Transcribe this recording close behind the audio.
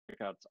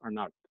checkouts are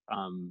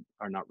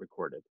not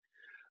recorded.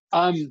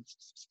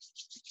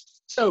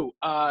 So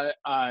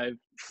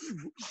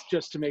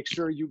just to make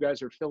sure you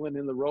guys are filling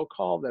in the roll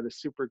call, that is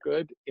super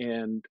good,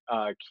 and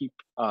keep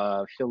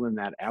filling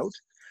that out.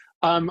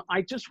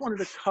 I just wanted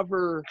to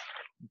cover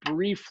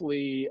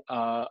briefly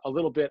a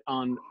little bit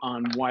on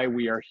why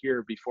we are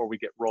here before we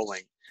get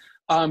rolling.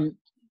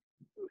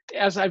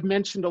 As I've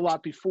mentioned a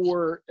lot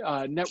before,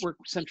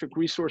 network-centric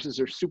resources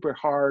are super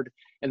hard,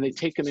 and they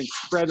take an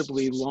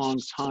incredibly long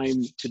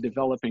time to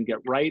develop and get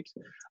right.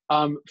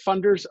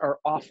 Funders are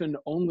often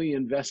only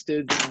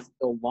invested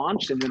until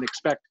launch and then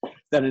expect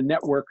that a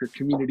network or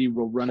community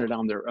will run it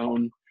on their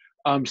own.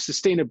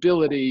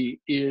 Sustainability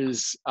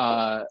is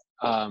about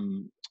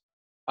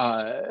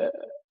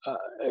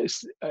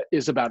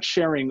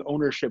sharing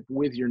ownership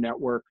with your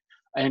network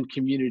and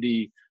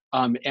community,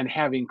 and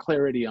having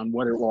clarity on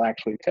what it will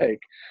actually take.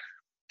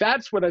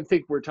 That's what I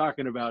think we're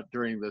talking about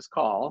during this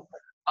call.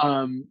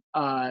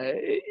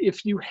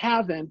 If you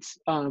haven't,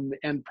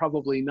 and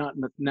probably not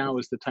now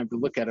is the time to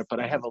look at it, but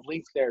I have a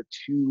link there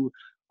to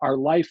our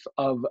Life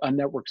of a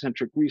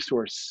Network-Centric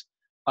Resource,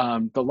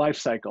 the life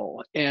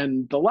cycle.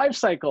 And the life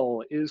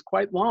cycle is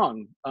quite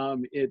long.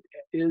 It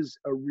is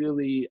a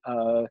really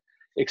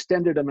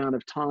extended amount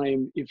of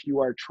time if you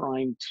are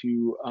trying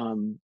to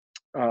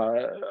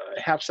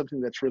have something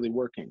that's really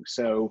working.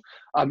 So,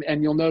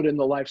 and you'll note in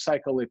the life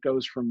cycle, it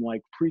goes from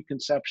like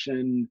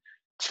preconception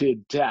to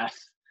death.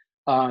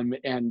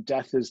 And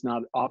death is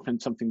not often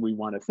something we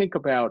want to think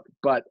about,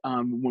 but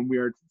when we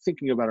are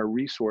thinking about our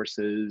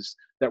resources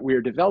that we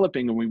are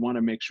developing and we want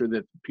to make sure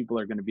that people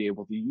are going to be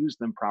able to use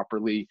them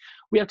properly,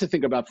 we have to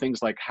think about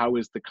things like, how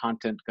is the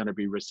content going to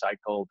be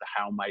recycled?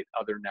 How might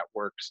other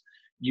networks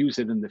use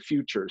it in the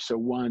future? So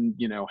one,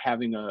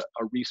 having a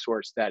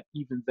resource that,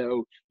 even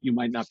though you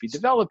might not be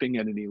developing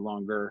it any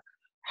longer,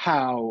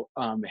 how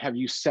have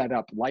you set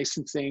up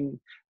licensing?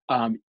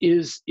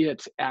 Is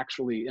it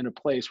actually in a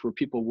place where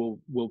people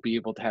will be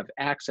able to have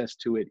access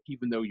to it,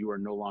 even though you are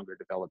no longer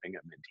developing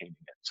it and maintaining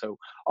it? So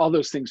all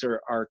those things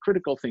are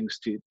critical things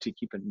to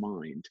keep in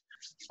mind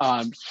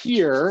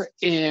here.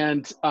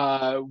 And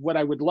what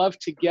I would love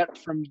to get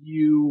from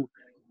you,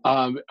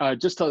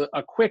 just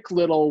a quick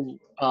little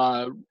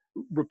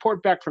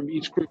report back from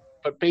each group,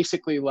 but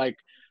basically like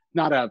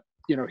not a,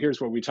 here's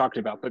what we talked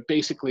about, but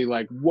basically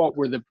like what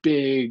were the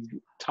big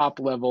top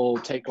level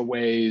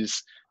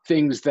takeaways,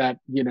 things that,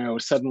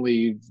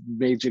 suddenly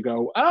made you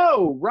go,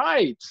 oh,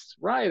 right,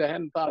 I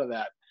hadn't thought of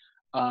that.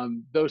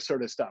 Those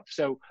sort of stuff.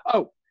 So,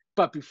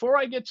 but before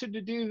I get you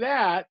to do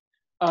that,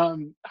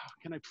 can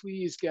I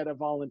please get a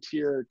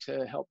volunteer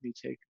to help me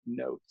take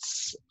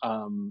notes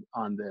on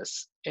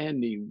this?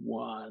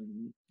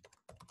 Anyone?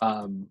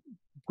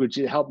 Would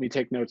you help me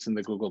take notes in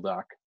the Google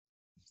Doc?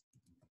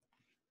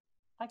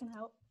 I can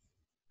help.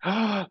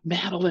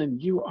 Madeline,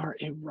 you are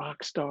a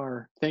rock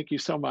star. Thank you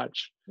so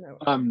much. No.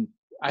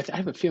 I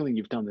have a feeling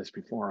you've done this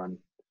before on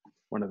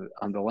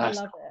the last.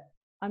 I love it.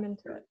 I'm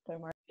into it.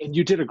 Don't worry. And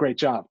you did a great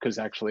job, because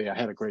actually I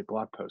had a great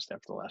blog post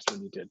after the last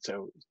one you did.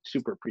 So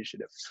super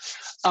appreciative.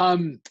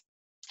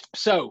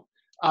 So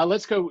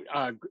let's go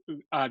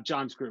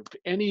John's group.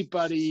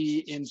 Anybody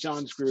in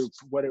John's group,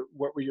 what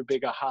were your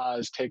big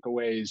ahas,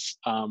 takeaways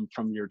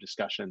from your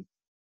discussion?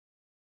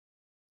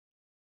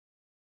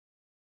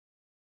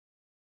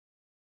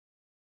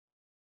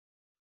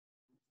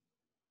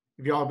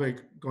 If y'all are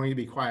going to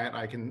be quiet,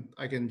 I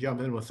can jump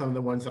in with some of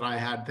the ones that I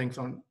had thanks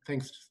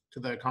to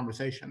the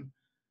conversation.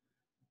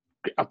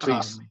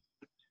 Please.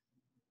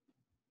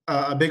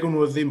 A big one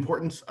was the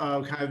importance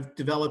of kind of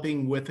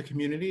developing with the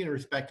community and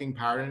respecting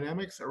power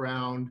dynamics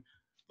around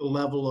the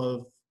level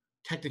of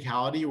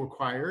technicality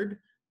required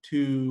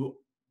to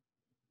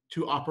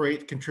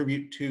operate,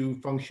 contribute to,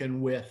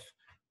 function with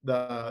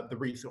the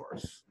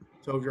resource.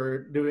 So if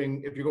you're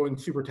going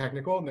super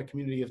technical and the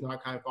community is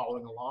not kind of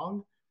following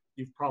along,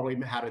 you've probably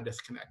had a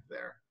disconnect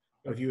there.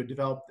 If you had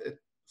developed it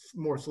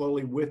more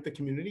slowly with the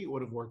community, it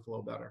would have worked a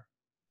little better.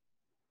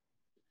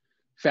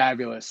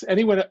 Fabulous.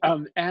 Anyone,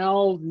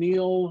 Al,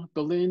 Neil,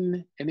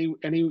 Belin,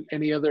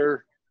 any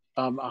other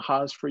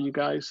ahas for you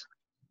guys?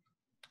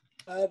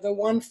 The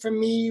one for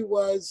me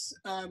was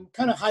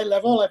kind of high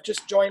level. I've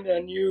just joined a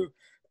new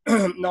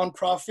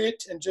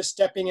nonprofit and just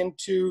stepping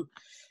into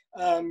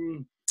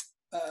an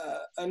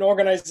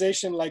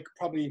organization like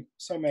probably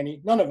so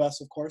many, none of us,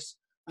 of course,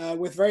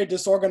 with very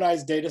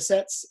disorganized data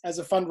sets. As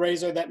a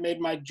fundraiser, that made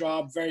my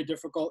job very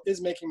difficult,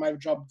 is making my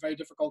job very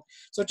difficult.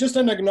 So just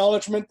an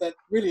acknowledgement that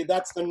really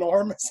that's the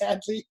norm,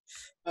 sadly,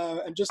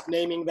 and just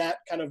naming that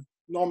kind of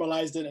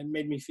normalized it and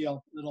made me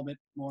feel a little bit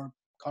more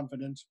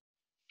confident.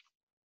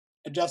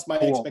 Adjust my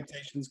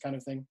expectations kind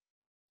of thing.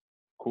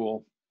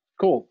 Cool.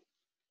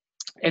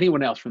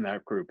 Anyone else from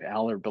that group,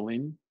 Al or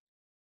Belin?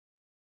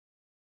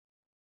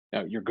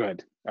 No, you're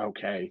good.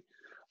 Okay.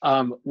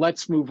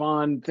 Let's move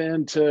on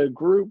then to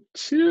group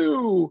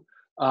 2.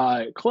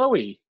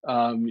 Chloe,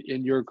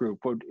 in your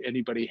group, would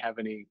anybody have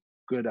any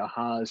good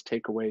ahas,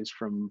 takeaways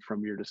from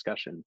your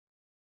discussion?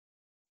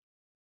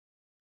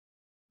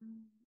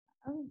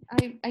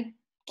 I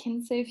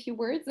can say a few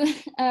words.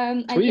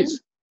 I think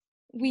Please.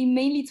 we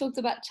mainly talked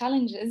about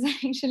challenges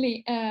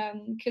actually,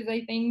 because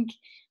I think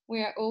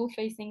we are all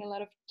facing a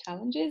lot of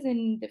challenges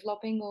in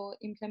developing or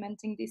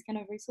implementing these kind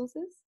of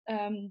resources.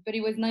 But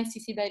it was nice to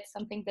see that it's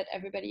something that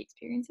everybody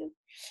experiences.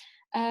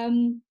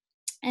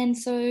 And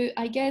so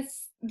I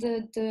guess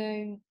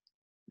the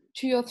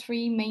 2 or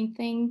 3 main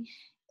thing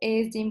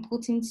is the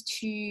importance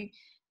to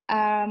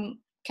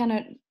kind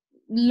of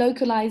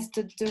localize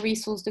the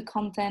resource, the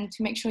content,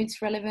 to make sure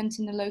it's relevant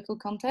in the local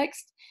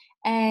context,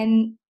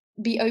 and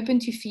be open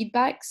to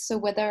feedback. So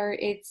whether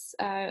it's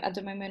at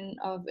the moment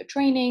of a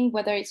training,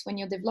 whether it's when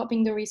you're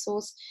developing the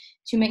resource,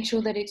 to make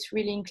sure that it's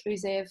really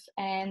inclusive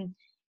and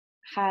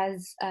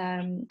has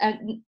and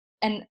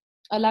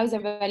allows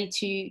everybody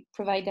to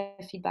provide their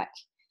feedback.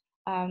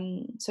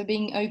 So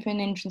being open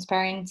and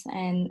transparent,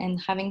 and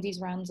having these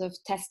rounds of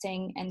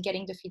testing and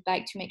getting the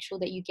feedback to make sure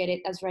that you get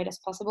it as right as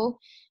possible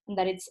and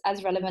that it's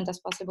as relevant as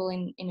possible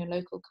in a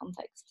local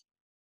context.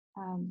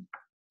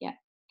 Yeah,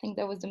 I think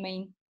that was the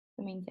main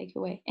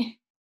takeaway.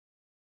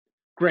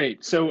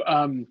 Great. So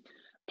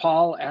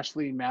Paul,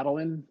 Ashley,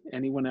 Madeline,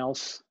 anyone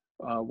else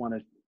want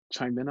to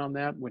chime in on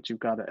that? What you've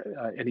got,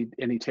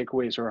 any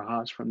takeaways or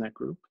ahas from that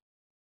group?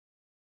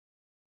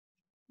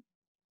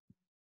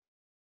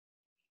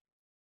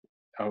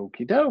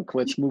 Okie doke.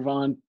 Let's move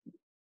on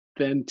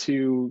then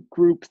to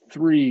group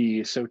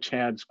 3. So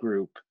Chad's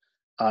group.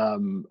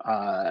 What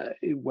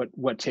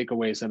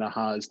takeaways and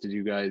ahas did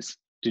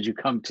you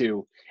come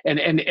to?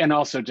 And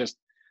also just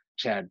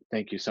Chad,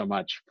 thank you so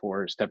much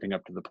for stepping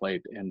up to the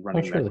plate and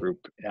running that group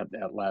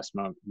at last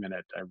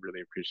minute. I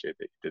really appreciate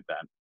that you did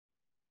that.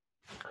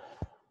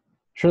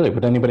 Surely.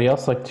 Would anybody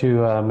else like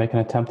to make an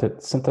attempt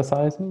at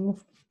synthesizing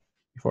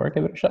before I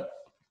give it a shot?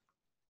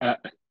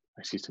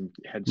 I see some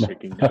head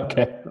shaking.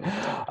 Okay.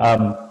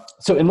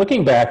 So in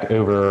looking back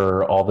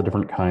over all the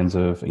different kinds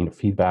of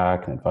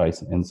feedback and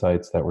advice and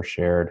insights that were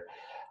shared,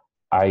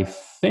 I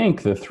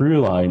think the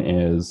through line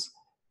is,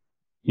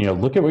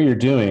 look at what you're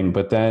doing,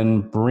 but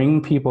then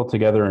bring people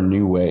together in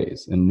new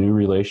ways, in new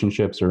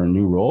relationships or in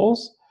new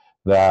roles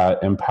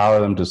that empower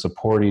them to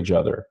support each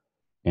other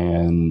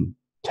and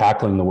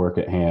tackling the work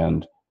at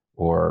hand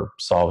or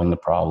solving the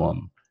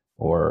problem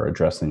or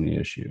addressing the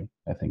issue,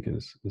 I think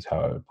is how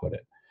I would put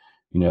it.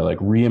 Like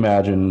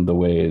reimagine the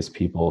ways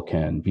people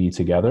can be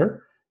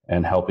together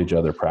and help each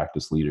other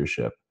practice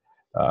leadership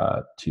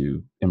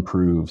to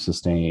improve,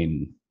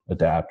 sustain,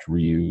 adapt,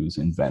 reuse,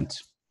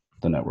 invent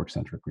the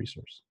network-centric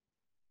resource.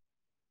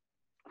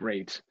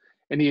 Great.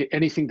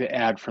 Anything to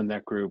add from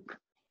that group?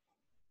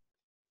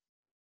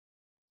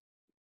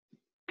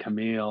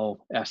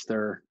 Camille,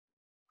 Esther,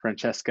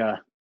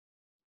 Francesca?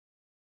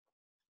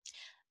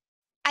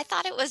 I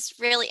thought it was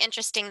really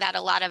interesting that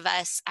a lot of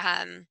us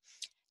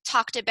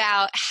talked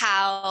about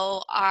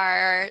how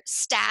our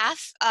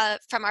staff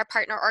from our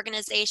partner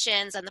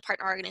organizations and the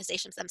partner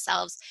organizations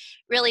themselves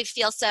really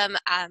feel some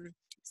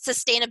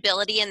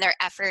sustainability in their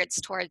efforts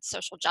towards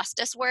social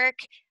justice work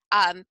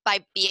by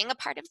being a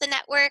part of the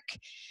network.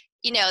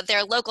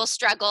 Their local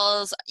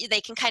struggles,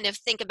 they can kind of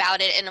think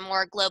about it in a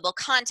more global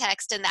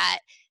context, and that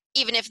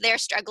even if they're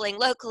struggling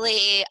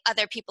locally,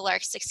 other people are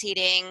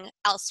succeeding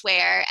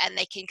elsewhere, and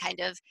they can kind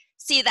of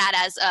see that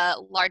as a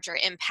larger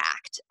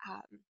impact.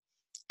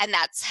 And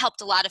that's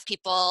helped a lot of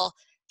people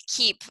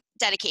keep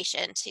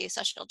dedication to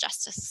social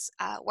justice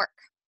work.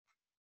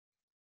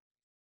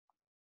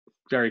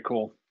 Very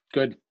cool.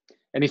 Good.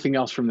 Anything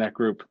else from that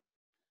group?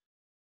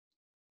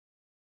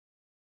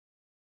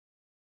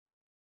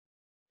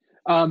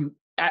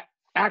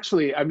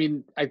 Actually, I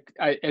mean, I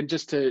and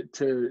just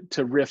to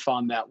riff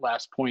on that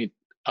last point,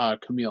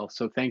 Camille.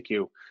 So thank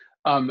you.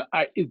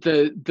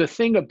 The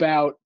thing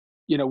about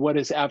what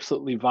is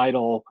absolutely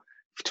vital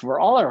for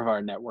all of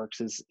our networks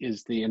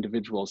is the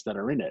individuals that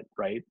are in it,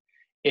 right?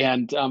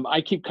 And I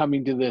keep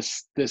coming to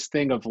this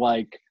thing of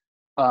like,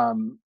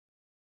 and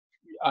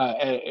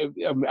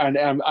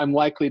I'm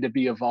likely to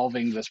be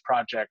evolving this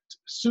project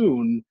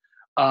soon,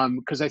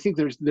 because I think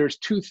there's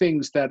 2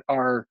 things that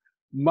are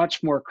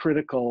much more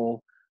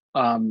critical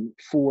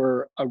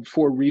for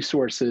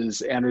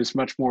resources and is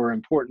much more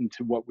important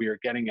to what we are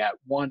getting at.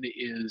 One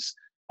is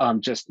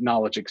just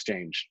knowledge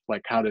exchange.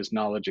 Like, how does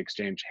knowledge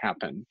exchange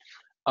happen?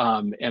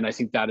 And I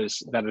think that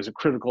is a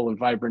critical and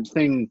vibrant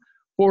thing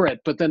for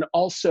it. But then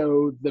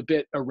also the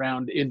bit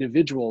around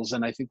individuals,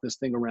 and I think this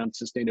thing around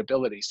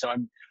sustainability. So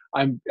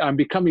I'm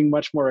becoming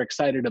much more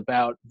excited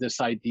about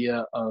this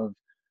idea of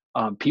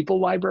people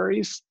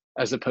libraries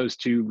as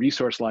opposed to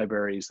resource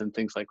libraries and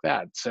things like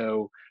that.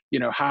 So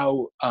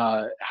how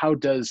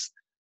does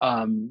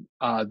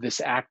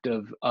this act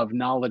of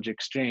knowledge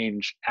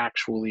exchange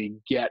actually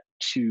get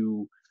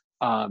to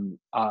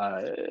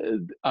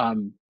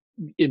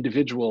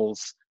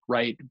individuals,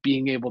 right,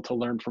 being able to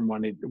learn from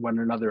one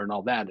another and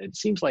all that? It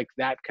seems like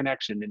that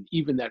connection, and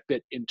even that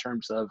bit in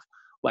terms of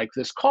like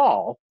this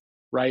call,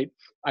 right?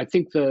 I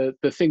think the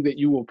thing that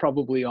you will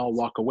probably all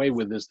walk away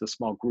with is the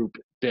small group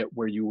bit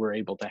where you were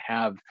able to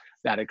have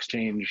that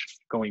exchange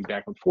going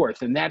back and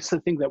forth. And that's the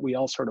thing that we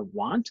all sort of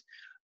want.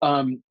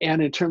 And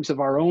in terms of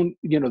our own,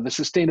 the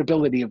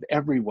sustainability of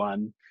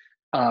everyone,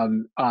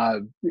 and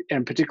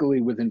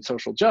particularly within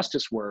social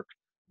justice work,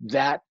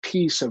 that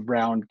piece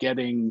around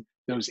getting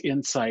those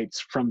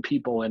insights from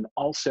people and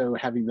also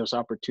having those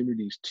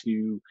opportunities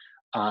to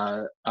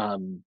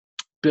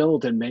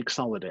build and make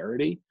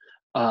solidarity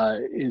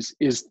is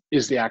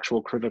the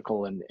actual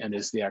critical and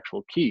is the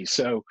actual key.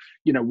 So,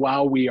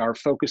 while we are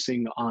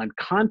focusing on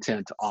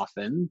content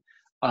often,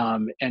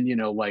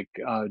 and like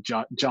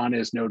John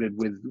has noted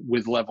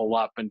with Level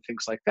Up and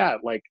things like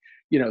that, like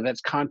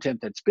that's content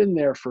that's been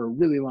there for a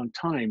really long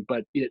time,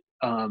 but it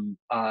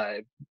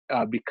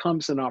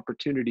becomes an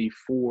opportunity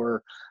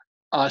for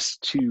us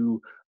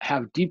to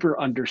have deeper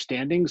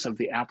understandings of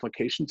the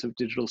applications of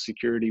digital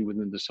security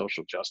within the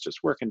social justice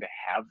work and to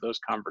have those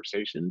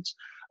conversations.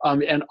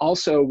 And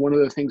also one of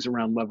the things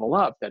around Level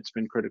Up that's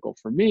been critical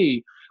for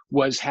me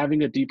was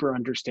having a deeper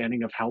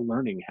understanding of how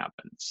learning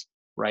happens,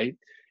 right?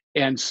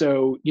 And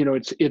so,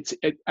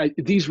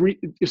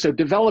 so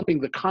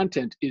developing the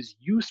content is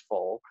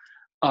useful,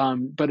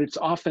 but it's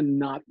often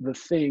not the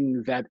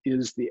thing that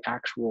is the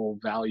actual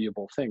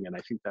valuable thing. And I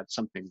think that's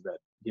something that,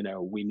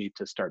 we need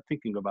to start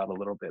thinking about a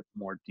little bit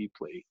more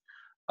deeply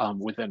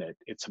within it.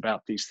 It's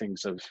about these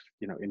things of,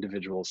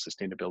 individual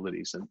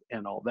sustainabilities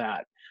and all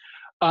that.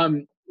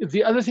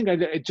 The other thing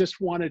I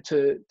just wanted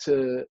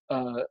to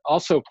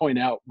also point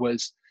out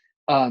was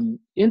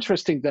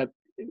interesting that,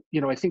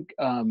 I think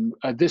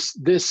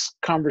this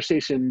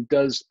conversation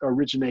does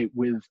originate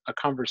with a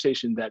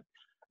conversation that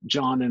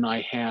John and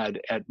I had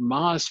at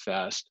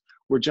MozFest,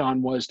 where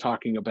John was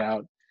talking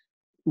about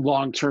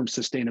long-term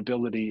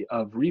sustainability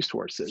of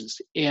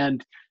resources.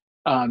 And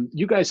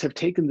you guys have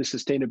taken the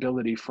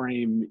sustainability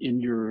frame in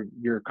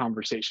your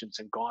conversations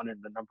and gone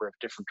in a number of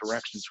different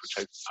directions,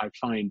 which I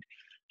find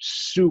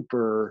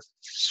super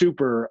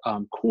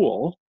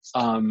cool,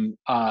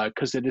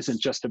 because it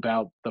isn't just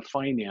about the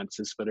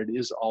finances, but it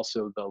is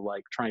also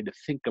the trying to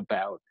think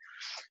about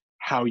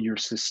how you're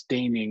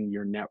sustaining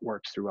your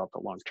networks throughout the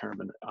long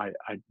term, and I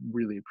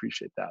really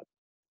appreciate that.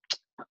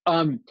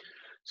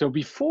 So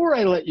before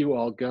I let you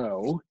all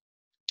go,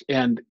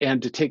 and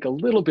to take a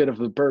little bit of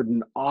the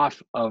burden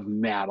off of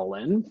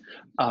Madeline,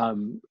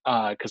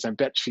 because I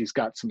bet she's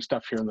got some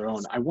stuff here on their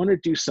own, I want to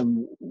do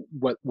some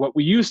what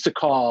we used to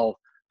call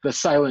the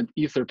silent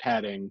ether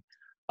padding,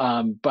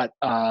 but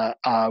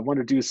I want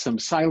to do some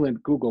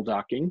silent Google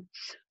Docking.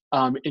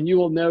 And you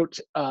will note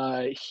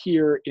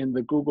here in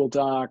the Google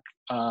Doc,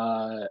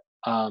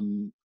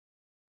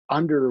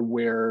 under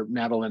where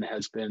Madeline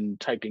has been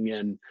typing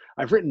in,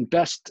 I've written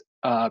best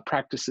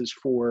practices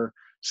for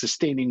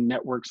sustaining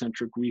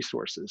network-centric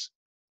resources.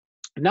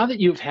 Now that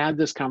you've had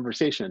this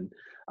conversation,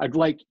 I'd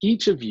like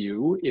each of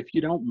you, if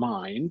you don't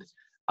mind,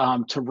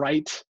 to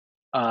write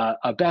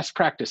a best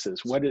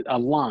practices, a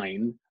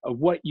line of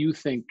what you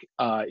think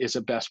is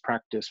a best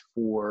practice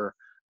for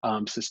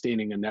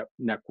sustaining a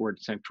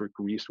network-centric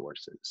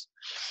resources.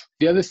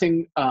 The other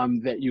thing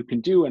that you can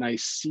do, and I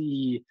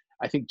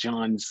think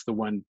John's the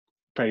one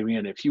probably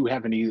in, if you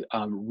have any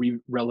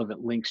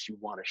relevant links you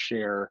want to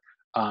share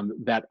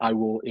that I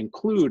will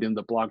include in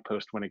the blog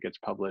post when it gets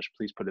published,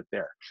 please put it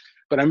there.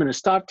 But I'm going to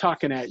stop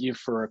talking at you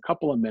for a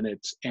couple of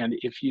minutes, and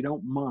if you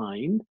don't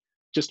mind,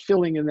 just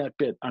filling in that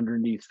bit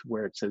underneath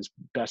where it says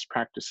best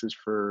practices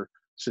for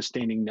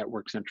sustaining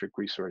network-centric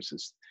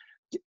resources.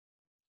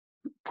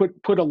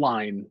 Put a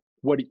line,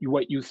 what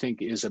you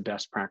think is a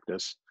best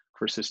practice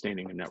for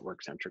sustaining a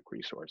network-centric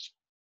resource.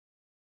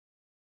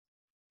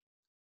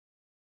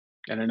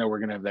 And I know we're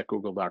going to have that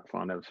Google Doc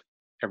font of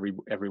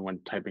everyone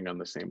typing on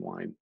the same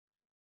line.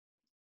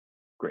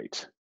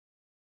 Great.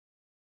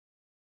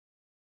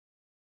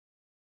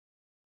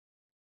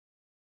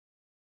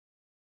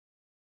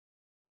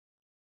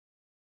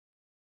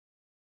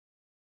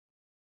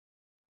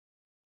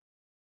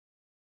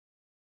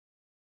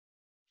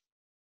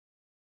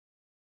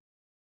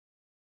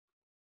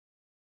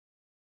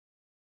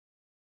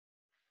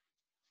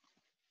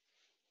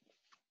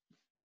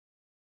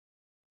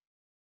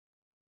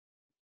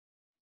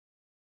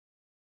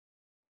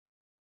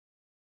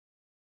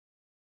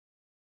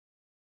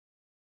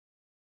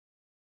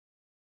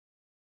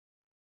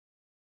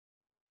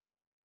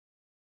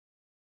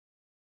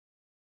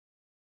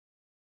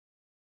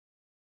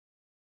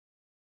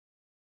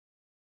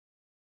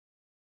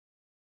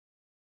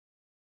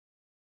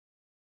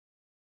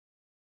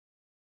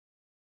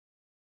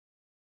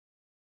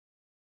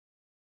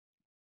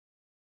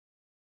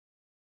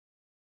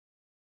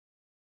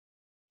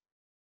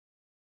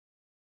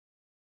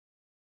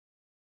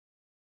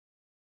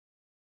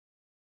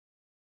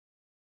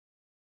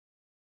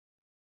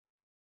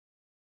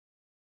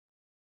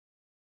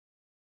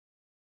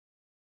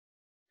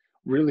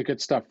 Really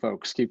good stuff,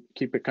 folks. Keep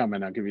it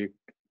coming. I'll give you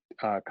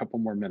a couple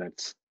more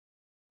minutes.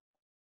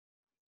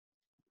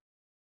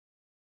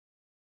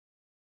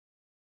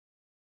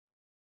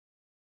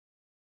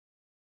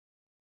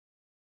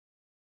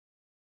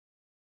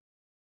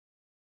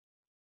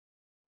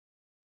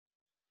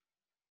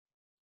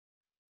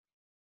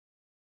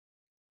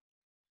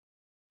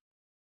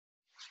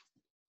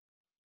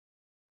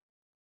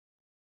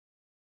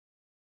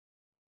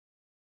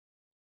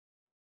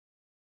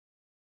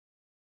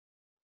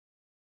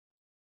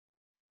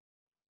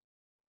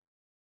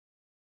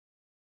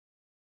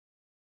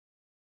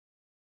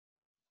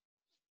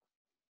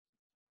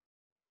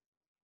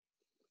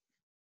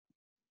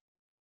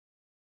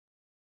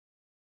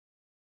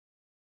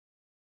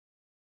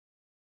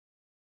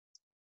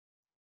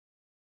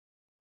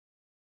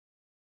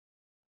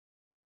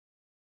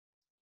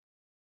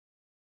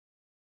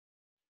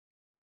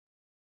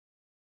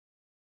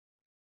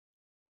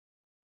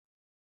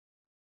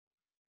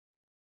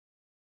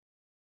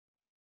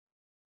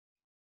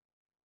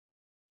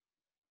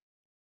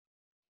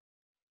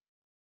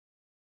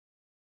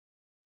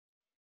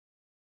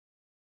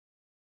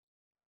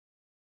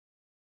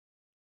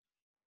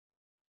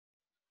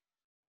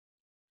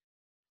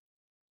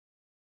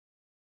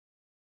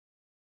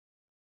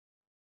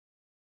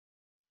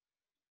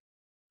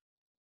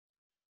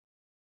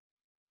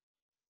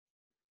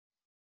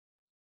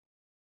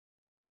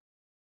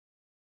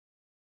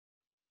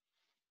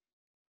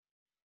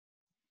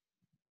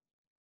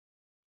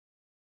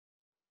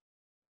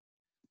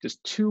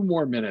 Just 2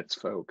 more minutes,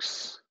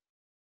 folks,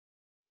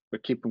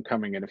 but keep them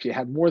coming. And if you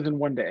had more than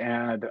one to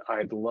add,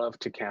 I'd love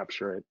to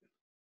capture it.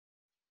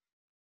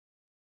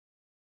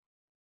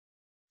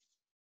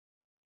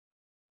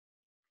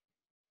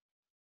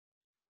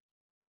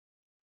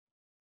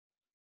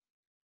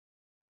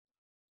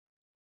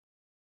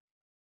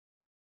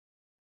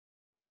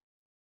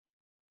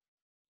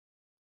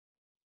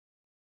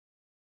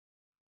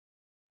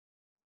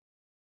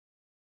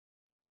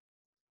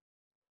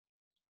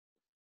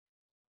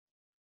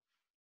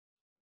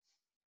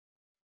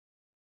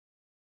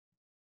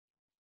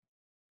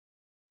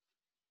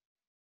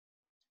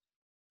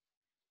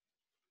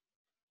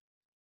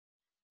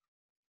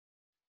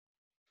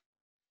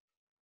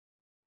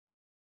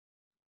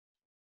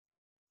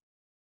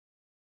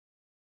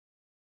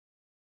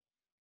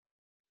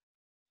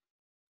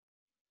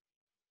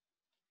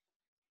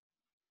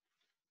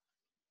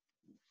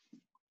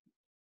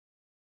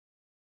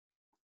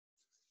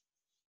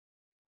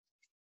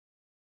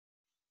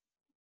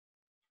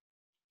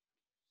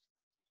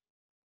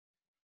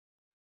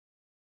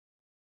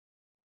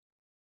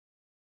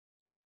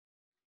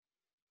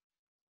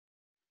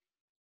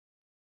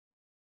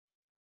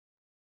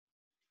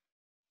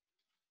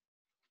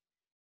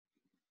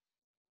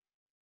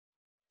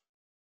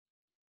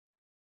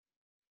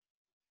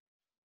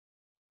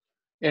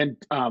 And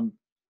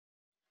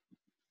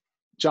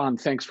John,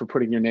 thanks for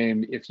putting your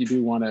name. If you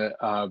do want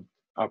a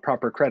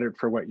proper credit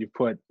for what you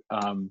put,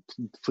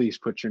 please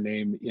put your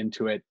name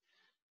into it.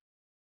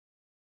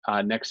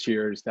 Next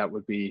year's, that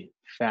would be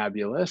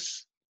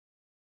fabulous.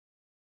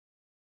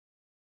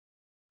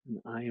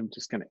 And I am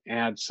just going to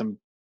add some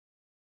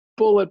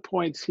bullet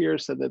points here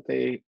so that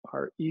they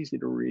are easy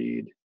to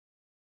read.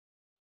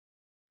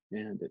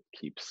 And it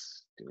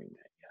keeps doing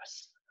that,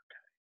 yes.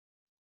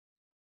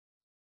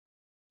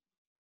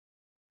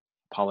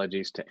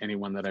 Apologies to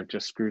anyone that I've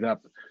just screwed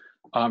up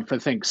for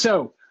things.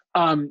 So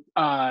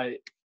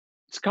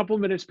it's a couple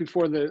minutes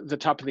before the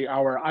top of the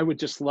hour. I would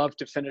just love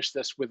to finish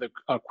this with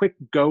a quick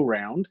go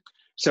round.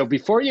 So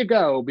before you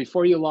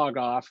log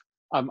off,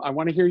 I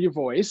want to hear your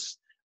voice.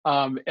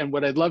 And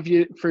what I'd love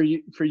for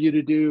you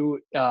to do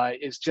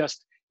is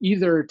just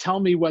either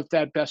tell me what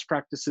that best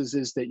practices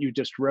is that you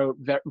just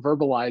wrote,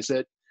 verbalize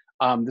it.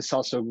 This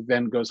also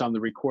then goes on the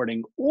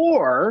recording,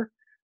 or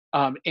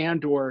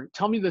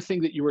tell me the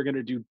thing that you were going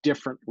to do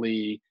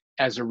differently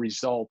as a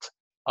result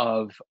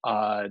of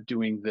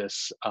doing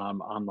this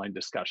online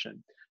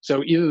discussion.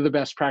 So either the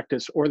best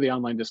practice or the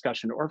online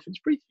discussion, or if it's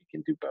brief, you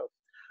can do both.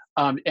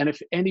 And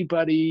if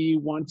anybody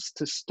wants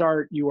to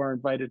start, you are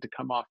invited to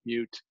come off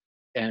mute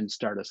and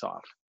start us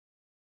off.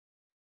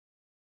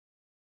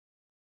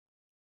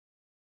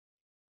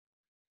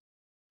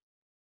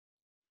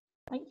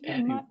 Thank you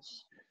very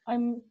much.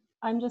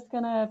 I'm just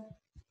gonna,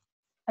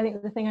 I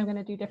think the thing I'm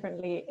gonna do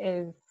differently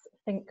is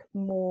think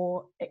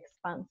more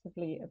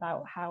expansively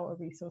about how a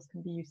resource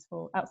can be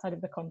useful outside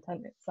of the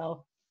content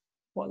itself,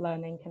 what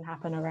learning can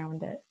happen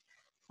around it.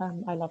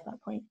 I love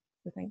that point,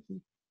 so thank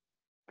you.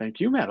 Thank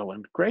you,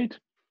 Madeline. Great.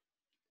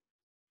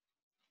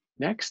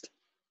 Next.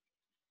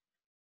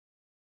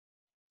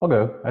 I'll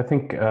go. I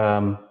think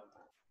I'll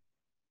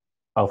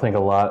think a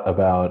lot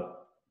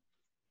about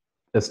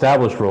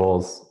established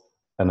roles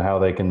and how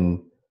they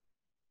can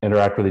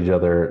interact with each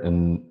other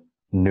in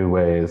new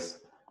ways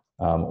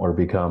or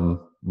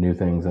become new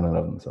things in and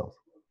of themselves.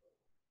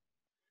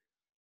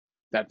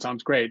 That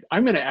sounds great.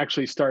 I'm going to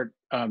actually start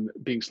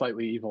being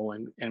slightly evil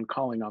and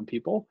calling on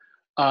people.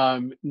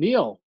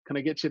 Neil, can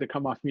I get you to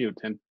come off mute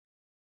and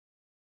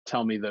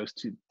tell me those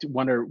two,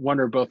 one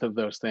or both of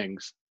those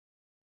things?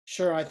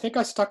 Sure, I think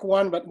I stuck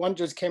one, but one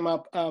just came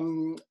up.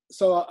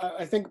 So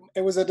I think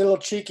it was a little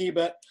cheeky,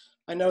 but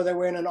I know that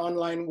we're in an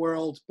online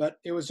world, but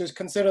it was just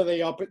consider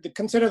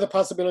the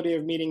possibility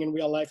of meeting in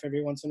real life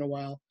every once in a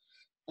while.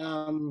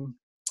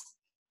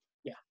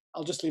 Yeah,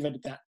 I'll just leave it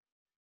at that.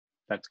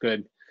 That's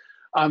good.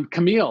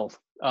 Camille,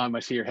 I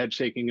see your head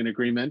shaking in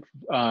agreement.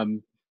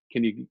 Can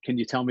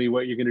you tell me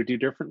what you're going to do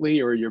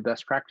differently or your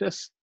best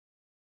practice?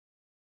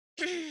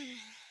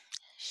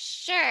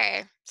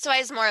 Sure. So I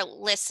was more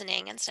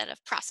listening instead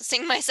of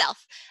processing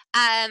myself.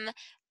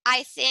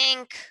 I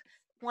think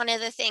one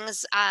of the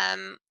things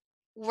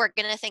we're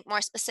going to think more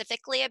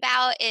specifically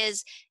about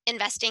is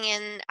investing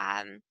in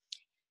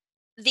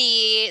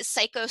the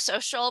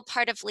psychosocial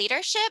part of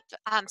leadership.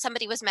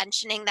 Somebody was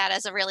mentioning that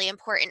as a really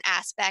important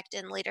aspect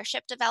in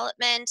leadership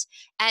development,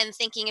 and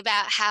thinking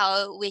about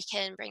how we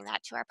can bring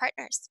that to our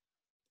partners.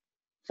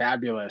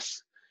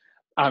 Fabulous.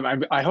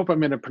 I hope I'm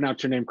going to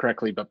pronounce your name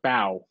correctly, but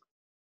Bao.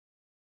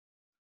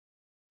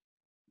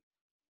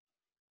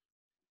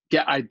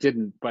 Yeah, I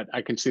didn't, but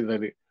I can see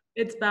that.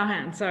 It's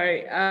Bahan,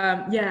 sorry.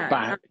 Yeah,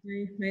 Bahan.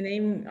 My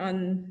name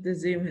on the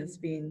Zoom has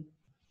been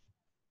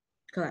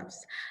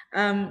collapsed.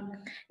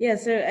 Yeah,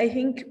 so I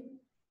think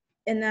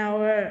in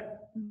our,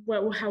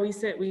 how we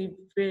said we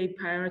really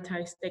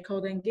prioritize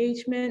stakeholder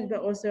engagement,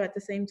 but also at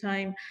the same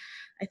time,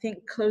 I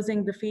think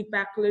closing the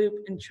feedback loop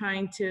and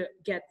trying to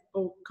get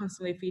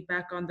constantly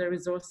feedback on the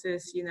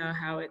resources, you know,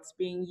 how it's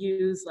being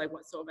used, like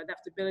what sort of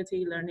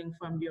adaptability, learning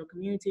from your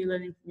community,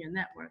 learning from your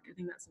network. I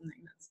think that's something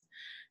that's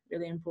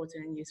really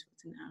important and useful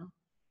to know.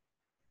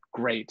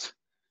 Great,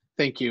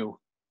 thank you.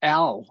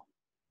 Al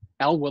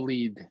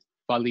Walid,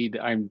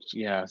 I'm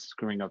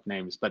screwing up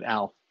names, but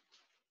Al.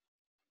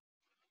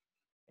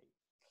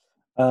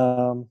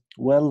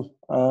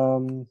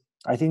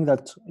 I think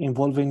that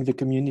involving the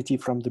community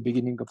from the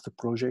beginning of the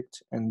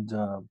project and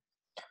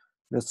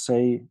let's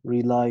say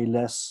rely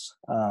less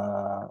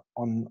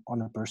on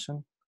a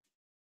person,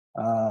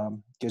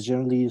 because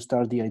generally you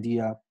start the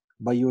idea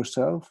by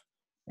yourself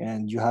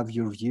and you have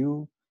your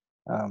view,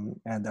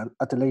 and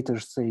at a later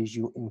stage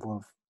you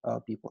involve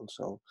people.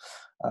 So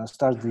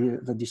start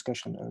the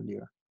discussion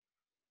earlier.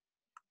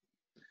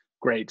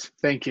 Great,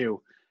 thank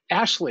you.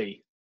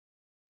 Ashley.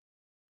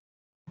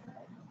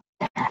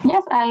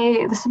 Yes,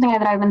 this is something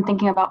that I've been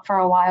thinking about for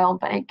a while,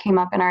 but it came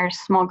up in our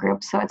small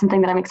group. So it's something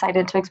that I'm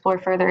excited to explore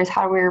further, is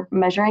how we're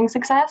measuring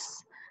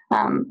success,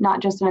 not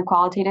just in a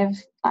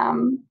qualitative,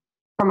 from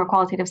a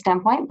qualitative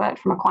standpoint, but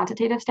from a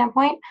quantitative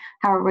standpoint.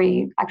 How are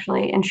we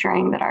actually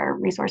ensuring that our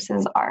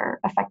resources are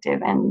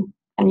effective and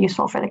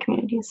useful for the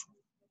communities?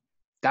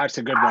 That's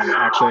a good one,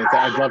 actually.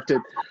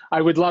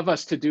 I would love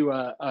us to do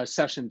a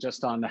session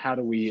just on how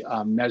do we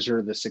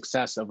measure the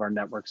success of our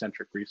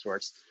network-centric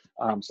resource.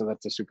 So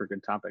that's a super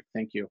good topic.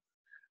 Thank you.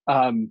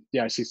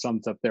 Yeah, I see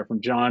thumbs up there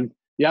from John.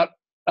 Yep.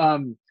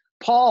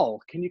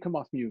 Paul, can you come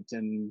off mute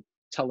and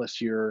tell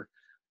us your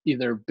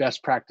either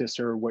best practice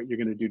or what you're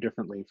going to do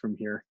differently from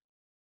here?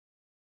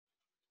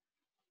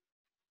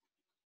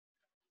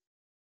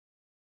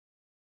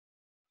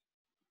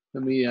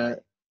 Let me,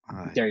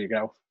 there you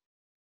go.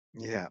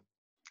 Yeah.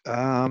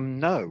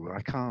 No,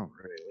 I can't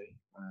really.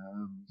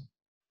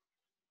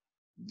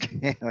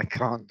 I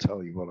can't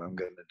tell you what I'm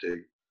going to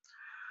do.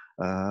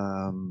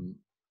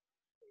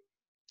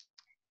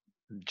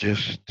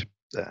 Just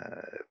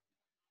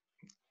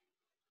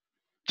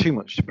too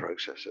much to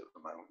process at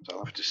the moment.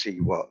 I'll have to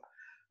see what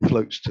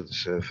floats to the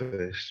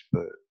surface,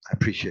 but I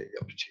appreciate the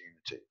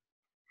opportunity.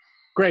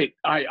 Great,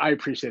 I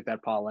appreciate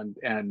that, Paul,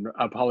 and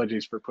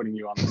apologies for putting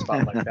you on the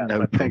spot like that. No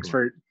but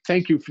problem.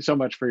 thank you so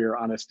much for your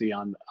honesty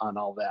on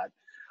all that.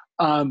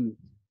 I'm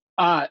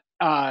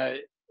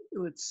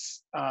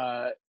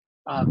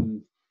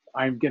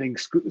getting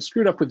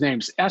screwed up with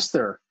names.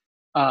 Esther,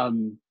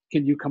 can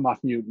you come off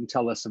mute and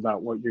tell us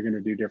about what you're going to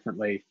do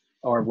differently,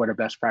 or what a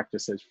best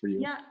practice is for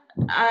you? Yeah.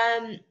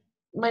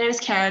 My name is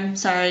Karen.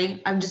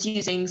 Sorry, I'm just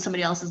using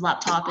somebody else's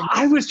laptop. And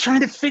I was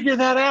trying to figure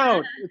that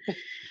out.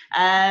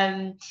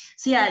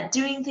 So yeah,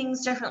 doing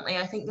things differently.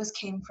 I think this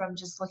came from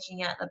just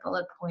looking at the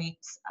bullet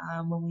points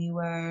when we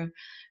were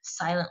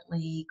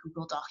silently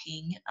Google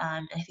Docking.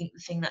 I think the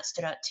thing that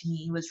stood out to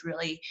me was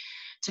really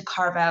to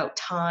carve out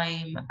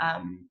time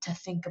to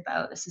think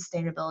about the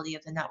sustainability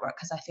of the network,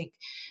 because I think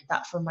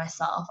that for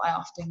myself, I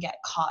often get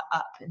caught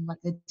up in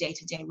like the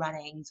day-to-day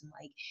runnings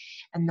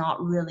and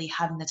not really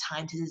having the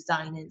time to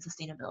design in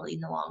sustainability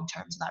in the long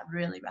term. So that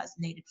really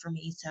resonated for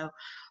me. So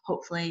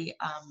hopefully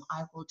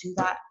I will do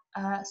that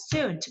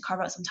soon, to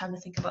carve out some time to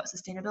think about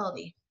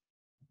sustainability.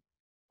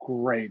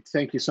 Great,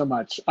 thank you so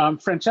much.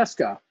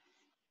 Francesca.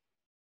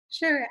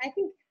 Sure, I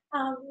think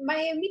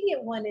my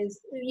immediate one is,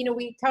 you know,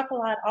 we talk a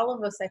lot, all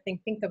of us, I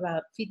think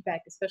about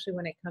feedback, especially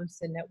when it comes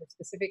to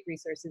network-specific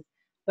resources,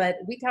 but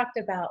we talked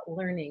about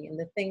learning, and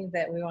the thing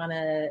that we want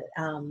to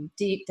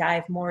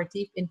dive more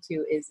deep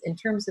into is in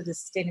terms of the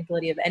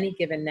sustainability of any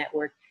given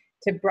network,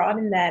 to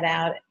broaden that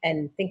out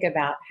and think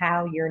about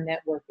how your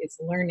network is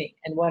learning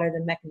and what are the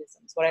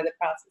mechanisms, what are the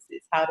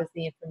processes, how does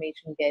the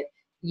information get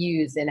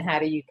used, and how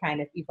do you kind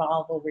of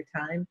evolve over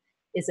time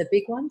is a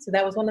big one. So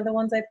that was one of the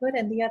ones I put,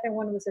 and the other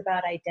one was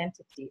about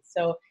identity.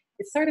 So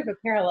it's sort of a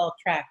parallel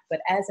track, but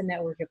as a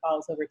network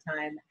evolves over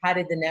time, how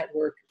did the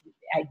network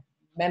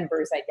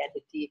members'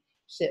 identity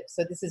shift?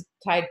 So this is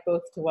tied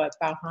both to what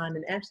Bauhan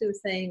and Ashley was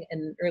saying,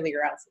 and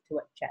earlier also to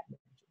what Chad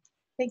mentioned.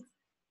 Thanks.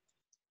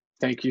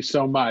 Thank you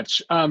so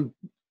much. And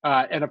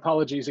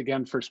apologies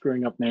again for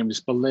screwing up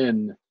names.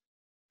 Belinda.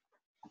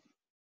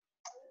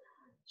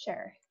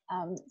 Sure.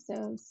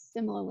 So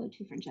similarly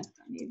to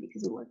Francesca, maybe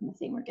because we work in the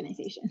same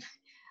organization,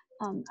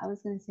 I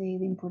was going to say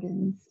the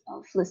importance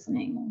of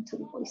listening to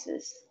the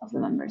voices of the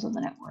members of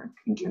the network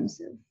in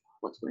terms of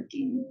what's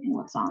working and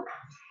what's not.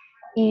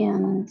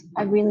 And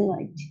I really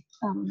liked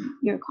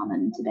your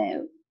comment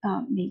about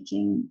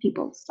making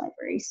people's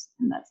libraries,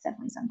 and that's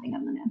definitely something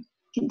I'm going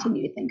to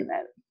continue to think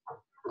about.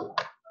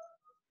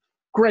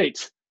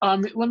 Great.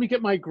 Let me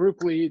get my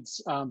group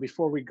leads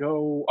before we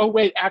go. Oh,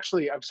 wait,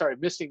 actually, I'm sorry,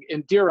 missing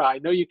Indira. I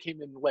know you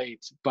came in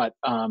late, but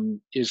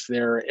is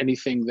there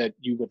anything that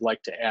you would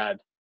like to add?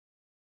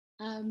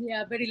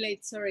 Yeah, very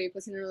late. Sorry, it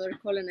was in another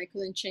call and I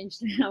couldn't change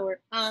the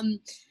hour.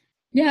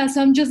 Yeah,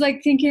 so I'm just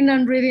like thinking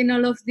and reading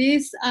all of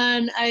this,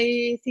 and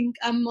I think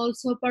I'm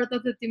also part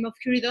of the team of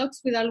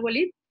Curidocs with Al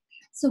Walid.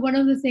 So one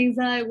of the things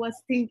that I was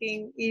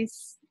thinking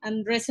is,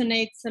 and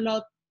resonates a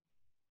lot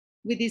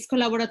with this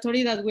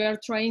collaboratory that we are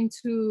trying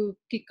to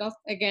kick off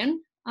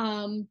again.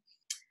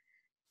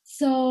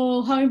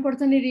 So how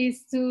important it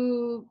is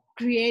to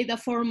create a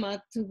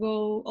format to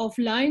go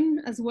offline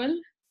as well.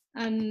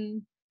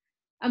 And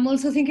I'm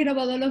also thinking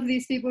about all of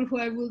these people who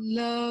I would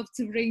love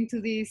to bring to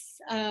this.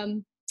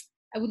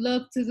 I would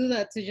love to do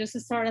that, to just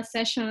start a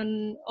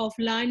session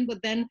offline,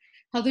 but then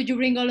how do you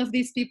bring all of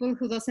these people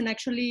who doesn't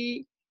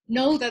actually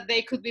know that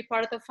they could be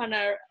part of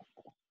an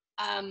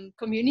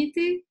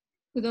community,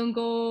 who don't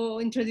go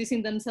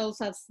introducing themselves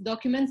as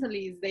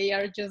documentalists, they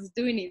are just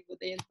doing it, but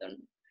they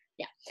don't.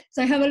 Yeah.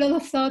 So I have a lot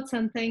of thoughts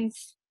and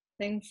things,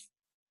 a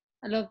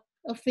lot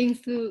of things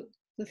to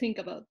think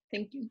about.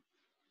 Thank you.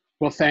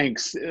 Well,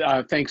 thanks.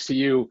 Thanks to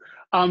you.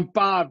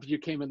 Bob, you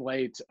came in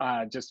late.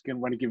 Just gonna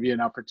want to give you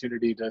an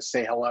opportunity to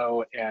say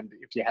hello and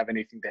if you have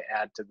anything to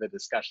add to the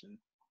discussion.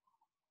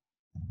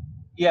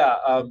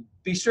 Yeah,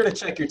 be sure to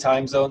check your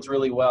time zones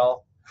really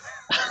well.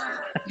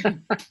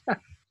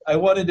 I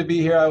wanted to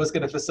be here. I was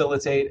going to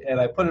facilitate, and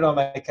I put it on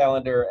my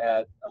calendar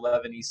at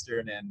 11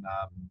 Eastern and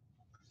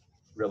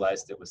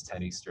realized it was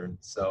 10 Eastern.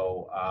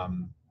 So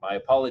my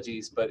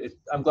apologies, but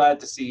I'm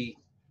glad to see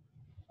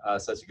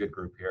such a good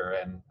group here,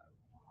 and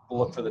we'll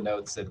look for the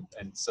notes, and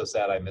so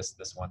sad I missed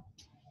this one.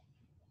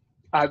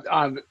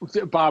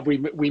 Bob,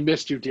 we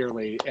missed you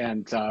dearly,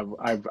 and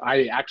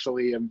I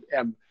actually am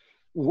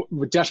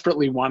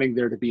desperately wanting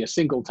there to be a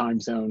single time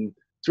zone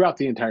throughout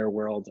the entire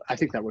world. I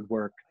think that would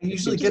work. I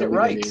usually get it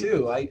right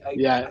too. I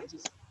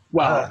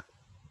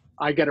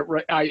get it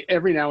right.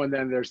 Every now and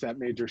then there's that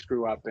major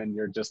screw up, and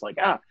you're just like,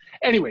 ah.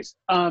 Anyways,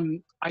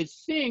 I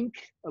think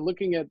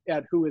looking at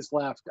who is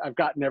left, I've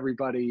gotten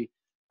everybody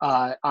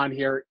on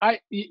here.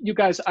 You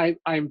guys,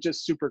 I'm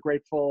just super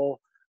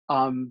grateful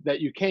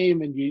that you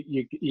came and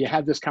you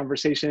had this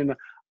conversation.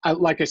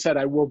 Like I said,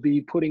 I will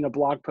be putting a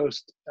blog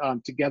post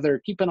together.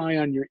 Keep an eye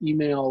on your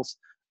emails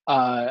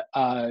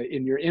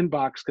in your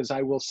inbox, because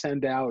I will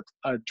send out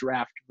a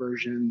draft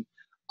version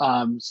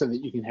so that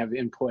you can have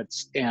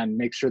inputs, and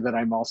make sure that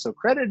I'm also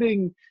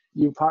crediting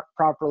you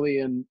properly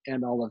and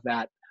all of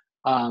that.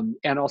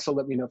 And also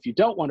let me know if you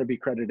don't want to be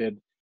credited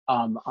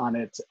on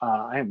it.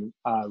 I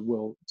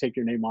will take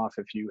your name off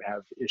if you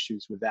have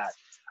issues with that.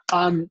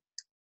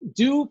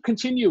 Do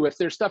continue if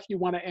there's stuff you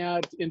want to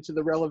add into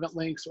the relevant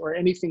links, or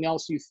anything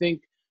else you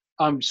think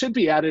should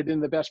be added in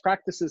the best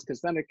practices,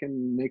 because then it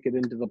can make it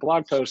into the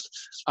blog post.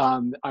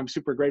 I'm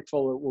super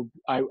grateful.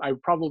 I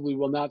probably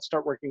will not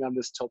start working on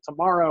this till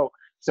tomorrow,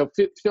 so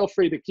feel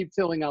free to keep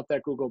filling out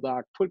that Google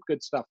Doc, put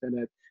good stuff in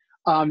it.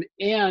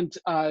 And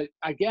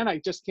again, I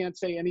just can't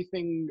say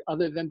anything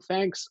other than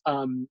thanks.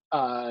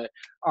 Our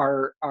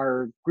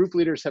group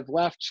leaders have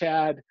left,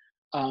 Chad,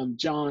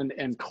 John,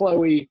 and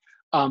Chloe.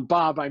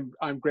 Bob,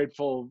 I'm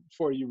grateful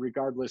for you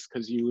regardless,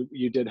 because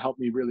you did help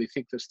me really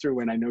think this through,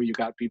 and I know you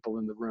got people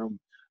in the room.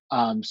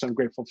 So I'm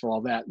grateful for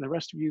all that. And the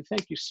rest of you,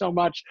 thank you so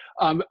much.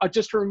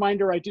 Just a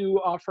reminder, I do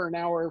offer an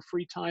hour of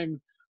free time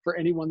for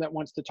anyone that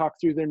wants to talk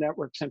through their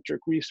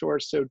network-centric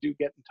resource. So do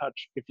get in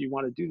touch if you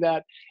want to do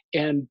that,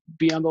 and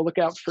be on the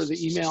lookout for the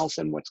emails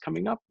and what's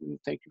coming up. And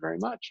thank you very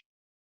much.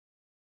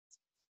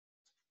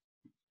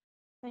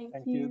 Thank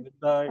you. you.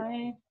 Goodbye.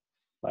 Bye.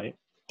 Bye.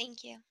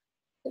 Thank you.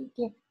 Thank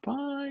you.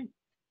 Bye.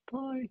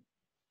 Bye.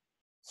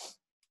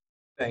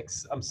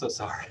 Thanks. I'm so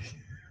sorry.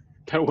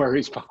 No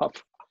worries, Bob.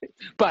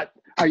 But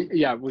you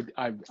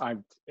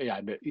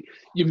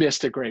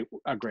missed a great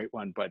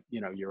one. But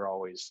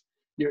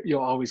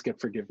you'll always get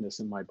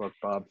forgiveness in my book,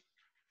 Bob.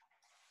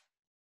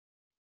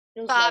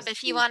 Bob,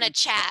 if you want to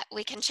chat,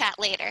 we can chat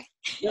later.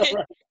 Yeah,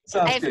 right.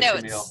 Sounds I have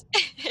good, notes.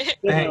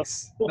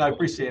 Thanks. No, I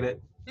appreciate it.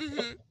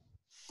 Mm-hmm.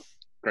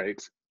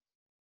 Great.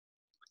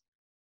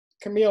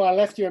 Camille, I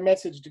left you a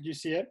message. Did you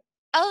see it?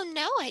 Oh,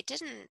 no, I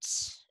didn't.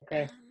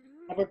 Okay.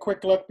 Have a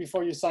quick look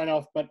before you sign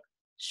off, but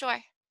sure.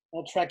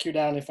 I'll track you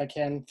down if I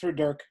can through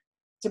Dirk.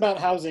 It's about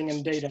housing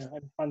and data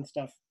and fun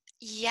stuff.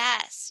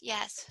 Yes.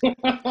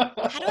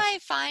 How do I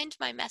find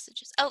my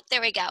messages? Oh,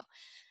 there we go.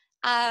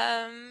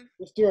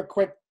 Just do a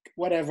quick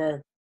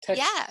whatever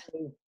text. Yeah.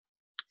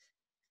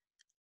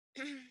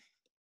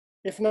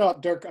 If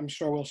not, Dirk, I'm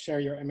sure will share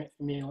your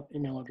email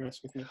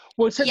address with me.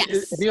 Well,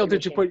 yes. Neil,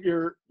 did you put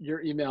your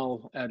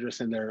email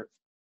address in there?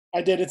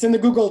 I did. It's in the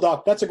Google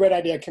Doc. That's a great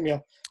idea,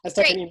 Camille. I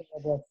stuck an email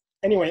address.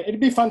 Anyway, it'd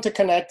be fun to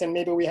connect, and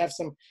maybe we have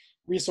some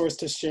resource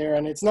to share.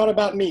 And it's not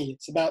about me.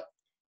 It's about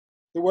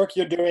the work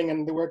you're doing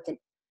and the work that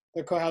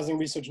the Co-Housing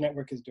Research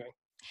Network is doing.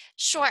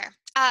 Sure.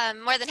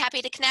 More than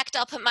happy to connect.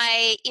 I'll put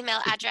my email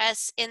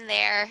address in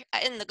there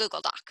in the Google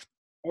Doc.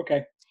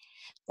 Okay.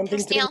 Something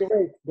Thanks, to Neil.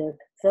 embrace, Dirk.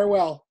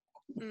 Farewell.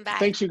 Bye.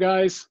 Thanks, you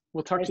guys.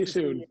 We'll talk Nice to you to see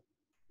soon. you.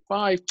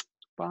 Bye.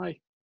 Bye.